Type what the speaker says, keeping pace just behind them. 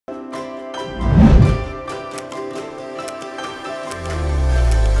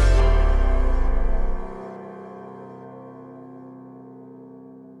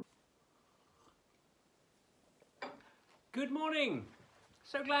Good morning.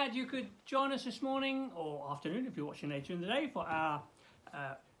 So glad you could join us this morning or afternoon if you're watching later in the day for our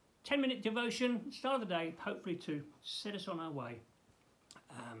 10-minute devotion, start of the day, hopefully to set us on our way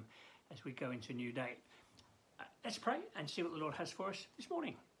as we go into a new day. Let's pray and see what the Lord has for us this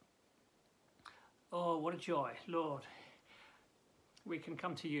morning. Oh, what a joy, Lord. We can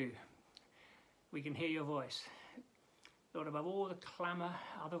come to you. We can hear your voice. Lord, above all the clamour,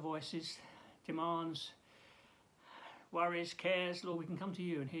 other voices, demands, worries, cares, Lord, we can come to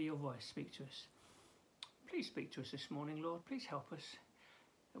you and hear your voice. Speak to us. Please speak to us this morning, Lord. Please help us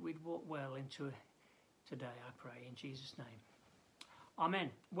that we'd walk well into today, I pray, in Jesus' name. Amen.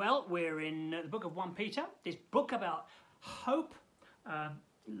 Well, we're in the book of 1 Peter, this book about hope. I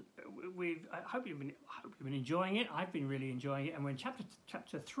hope you've been enjoying it. I've been really enjoying it. And we're in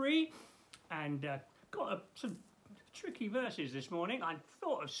chapter 3 and got some tricky verses this morning. I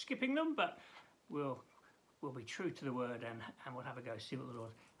thought of skipping them, but we'll be true to the word and we'll have a go, see what the Lord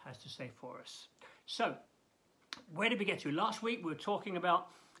has to say for us. So, where did we get to? Last week we were talking about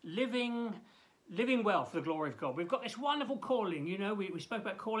living well for the glory of God. We've got this wonderful calling. You know, we spoke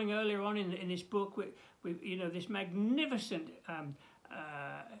about calling earlier on in this book. We you know, this magnificent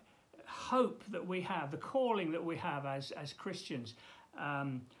hope that we have, the calling that we have as Christians.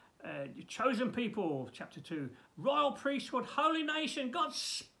 Chosen people, chapter 2, royal priesthood, holy nation, God's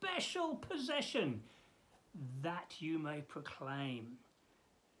special possession, that you may proclaim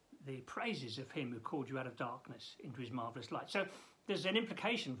the praises of him who called you out of darkness into his marvellous light. So there's an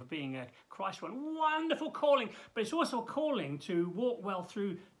implication for being a Christ one. Wonderful calling, but it's also a calling to walk well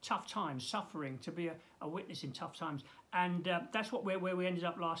through tough times, suffering, to be a witness in tough times. And that's where we ended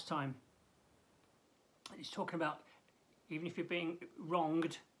up last time. It's talking about even if you're being wrong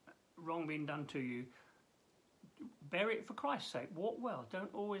being done to you, bear it for Christ's sake. Walk well.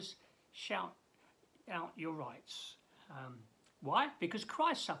 Don't always shout out your rights. Why? Because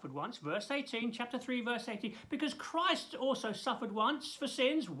Christ suffered once, verse 18, chapter 3, verse 18. Because Christ also suffered once for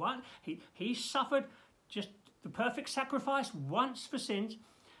sins. He suffered just the perfect sacrifice once for sins,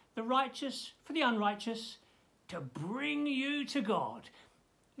 the righteous for the unrighteous, to bring you to God.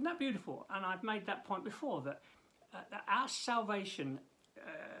 Isn't that beautiful? And I've made that point before, that our salvation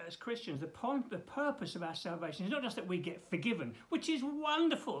as Christians, the purpose of our salvation is not just that we get forgiven, which is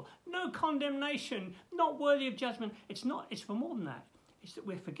wonderful, no condemnation, not worthy of judgment. It's for more than that. It's that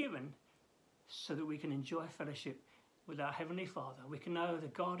we're forgiven so that we can enjoy fellowship with our Heavenly Father. We can know the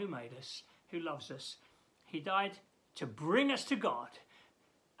God who made us, who loves us. He died to bring us to God.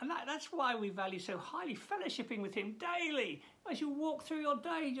 And that's why we value so highly fellowshipping with him daily. As you walk through your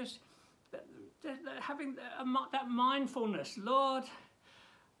day, just having that mindfulness. Lord,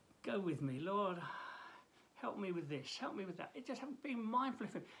 go with me. Lord, help me with this, help me with that. It just being mindful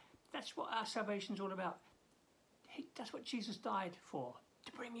of him. That's what our salvation's all about. That's what Jesus died for,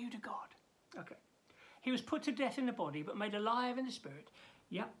 to bring you to God. Okay. He was put to death in the body, but made alive in the spirit.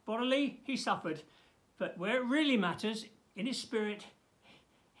 Yep, bodily, he suffered. But where it really matters, in his spirit,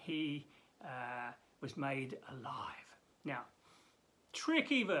 he was made alive. Now,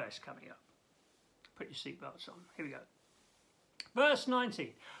 tricky verse coming up. Put your seatbelts on. Here we go. Verse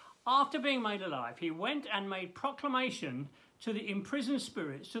 19. After being made alive, he went and made proclamation to the imprisoned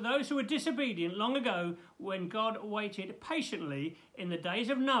spirits, to those who were disobedient long ago when God waited patiently in the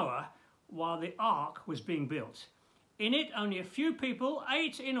days of Noah while the ark was being built. In it, only a few people,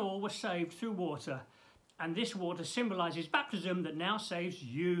 8 in all, were saved through water. And this water symbolises baptism that now saves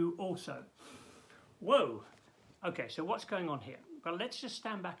you also. Whoa. Okay, so what's going on here? Well, let's just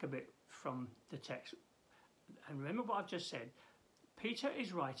stand back a bit from the text. And remember what I've just said. Peter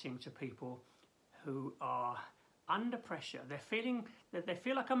is writing to people who are under pressure. They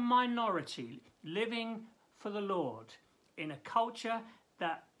feel like a minority living for the Lord in a culture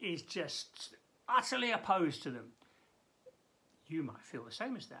that is just utterly opposed to them. You might feel the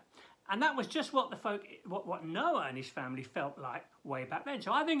same as that. And that was just what what Noah and his family felt like way back then.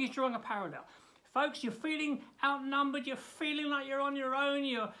 So I think he's drawing a parallel. Folks, you're feeling outnumbered. You're feeling like you're on your own.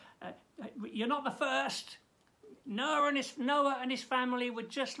 You're not the first. Noah and his family were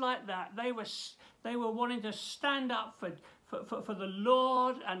just like that. They were wanting to stand up for the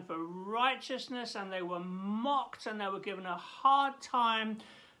Lord and for righteousness, and they were mocked and they were given a hard time.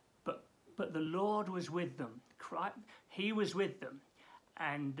 But the Lord was with them. He was with them,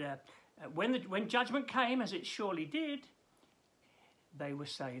 and when judgment came, as it surely did, they were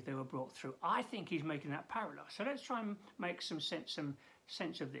saved. They were brought through. I think he's making that parallel. So let's try and make some sense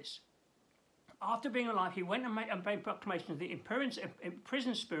of this. After being alive, he went and made proclamation of the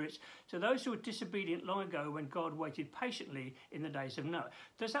imprisoned spirits to those who were disobedient long ago when God waited patiently in the days of Noah.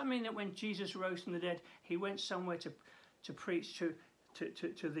 Does that mean that when Jesus rose from the dead, he went somewhere to preach to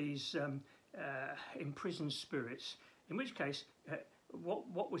these imprisoned spirits. In which case,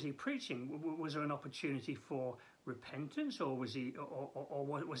 what was he preaching? Was there an opportunity for repentance, or was he, or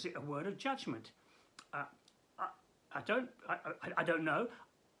was it a word of judgment? I don't know.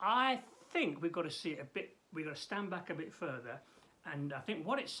 I think we've got to see it a bit. We've got to stand back a bit further, and I think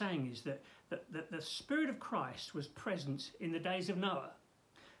what it's saying is that the Spirit of Christ was present in the days of Noah.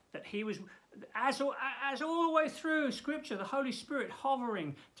 That he was, as all the way through Scripture, the Holy Spirit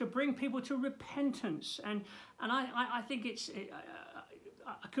hovering to bring people to repentance. And I think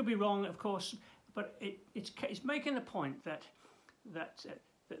I could be wrong, of course, but it's making the point that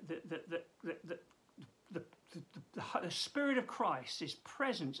the Spirit of Christ is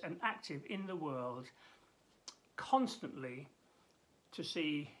present and active in the world constantly to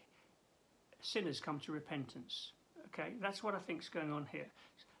see sinners come to repentance. Okay, that's what I think is going on here.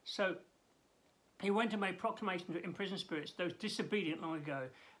 So he went and made proclamation to imprisoned spirits, those disobedient long ago,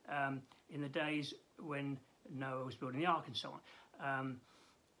 in the days when Noah was building the ark and so on.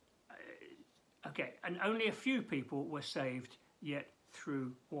 Okay, and only a few people were saved yet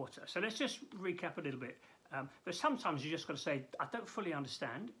through water. So let's just recap a little bit. But sometimes you just got to say, I don't fully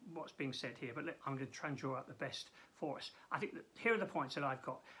understand what's being said here, but I'm going to try and draw out the best for us. I think that here are the points that I've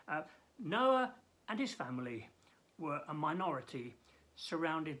got. Noah and his family were a minority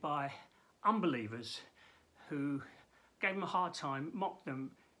surrounded by unbelievers who gave them a hard time, mocked them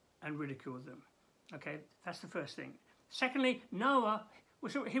and ridiculed them. Okay, that's the first thing. Secondly, Noah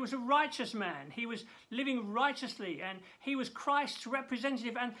was a righteous man. He was living righteously, and he was Christ's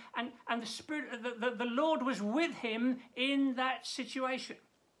representative, and the Spirit, the Lord was with him in that situation.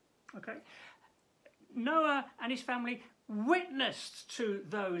 Okay, Noah and his family witnessed to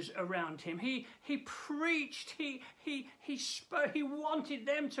those around him. He preached. He spoke. He wanted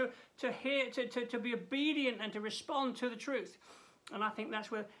them to hear, to be obedient and to respond to the truth. And I think that's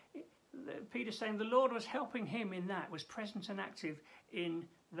where Peter's saying the Lord was helping him in that, was present and active in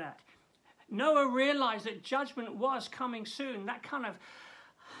that. Noah realized that judgment was coming soon. That kind of,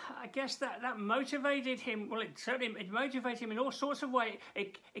 I guess that motivated him. Well, it motivated him in all sorts of ways.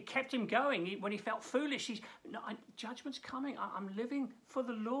 It kept him going when he felt foolish. Judgment's coming. I'm living for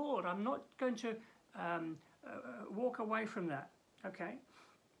the Lord. I'm not going to walk away from that. Okay?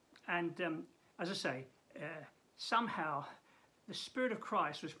 And as I say, somehow the Spirit of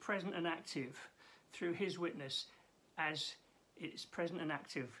Christ was present and active through his witness, as it's present and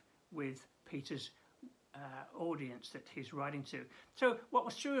active with Peter's audience that he's writing to. So what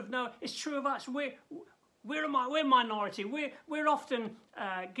was true of Noah is true of us. We're a minority. We're often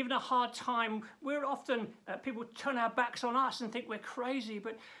given a hard time. We're often people turn our backs on us and think we're crazy,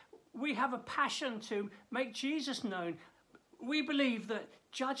 but we have a passion to make Jesus known. We believe that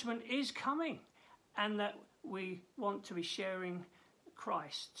judgment is coming, and that we want to be sharing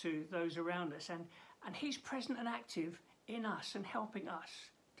Christ to those around us, and he's present and active in us and helping us.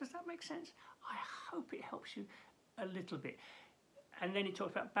 Does that make sense? I hope it helps you a little bit. And then he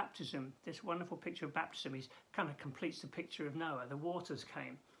talks about baptism. This wonderful picture of baptism kind of completes the picture of Noah. The waters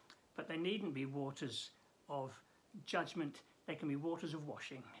came, but they needn't be waters of judgment. They can be waters of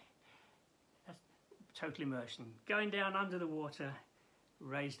washing. That's total immersion. Going down under the water,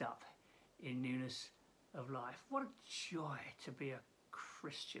 raised up in newness of life. What a joy to be a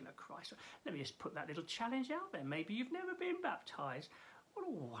Christian, a Christ. Let me just put that little challenge out there. Maybe you've never been baptized. What a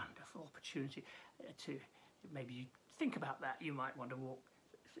wonderful opportunity to maybe you think about that. You might want to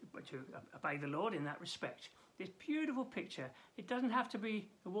obey the Lord in that respect. This beautiful picture. It doesn't have to be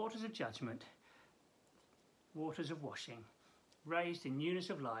the waters of judgment, waters of washing, raised in newness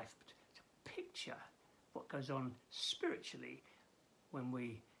of life, but to picture what goes on spiritually when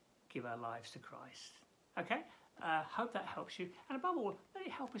we give our lives to Christ. Okay? Hope that helps you. And above all, let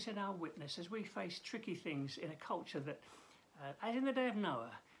it help us in our witness as we face tricky things in a culture that, as in the day of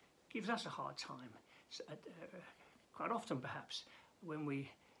Noah, gives us a hard time. Quite often, perhaps, when we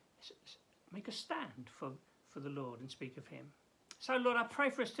make a stand for the Lord and speak of him. So, Lord, I pray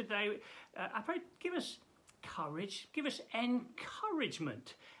for us today. I pray, give us courage, give us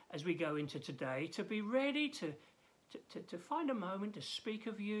encouragement as we go into today, to be ready to find a moment to speak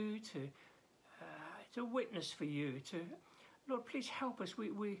of you, to witness for you. Lord, please help us.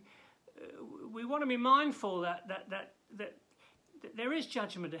 We want to be mindful that there is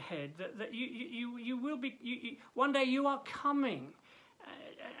judgment ahead. That you will be. One day you are coming,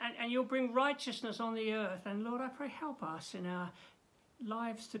 and you'll bring righteousness on the earth. And Lord, I pray, help us in our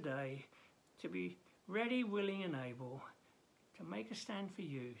lives today to be ready, willing, and able to make a stand for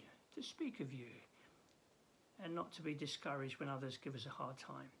you, to speak of you, and not to be discouraged when others give us a hard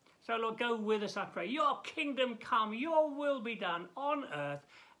time. So, Lord, go with us, I pray. Your kingdom come, your will be done on earth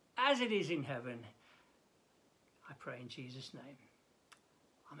as it is in heaven. I pray in Jesus' name.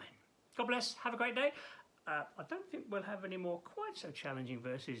 Amen. God bless. Have a great day. I don't think we'll have any more quite so challenging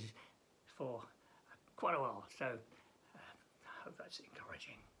verses for quite a while. So, I hope that's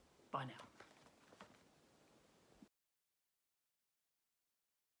encouraging. Bye now.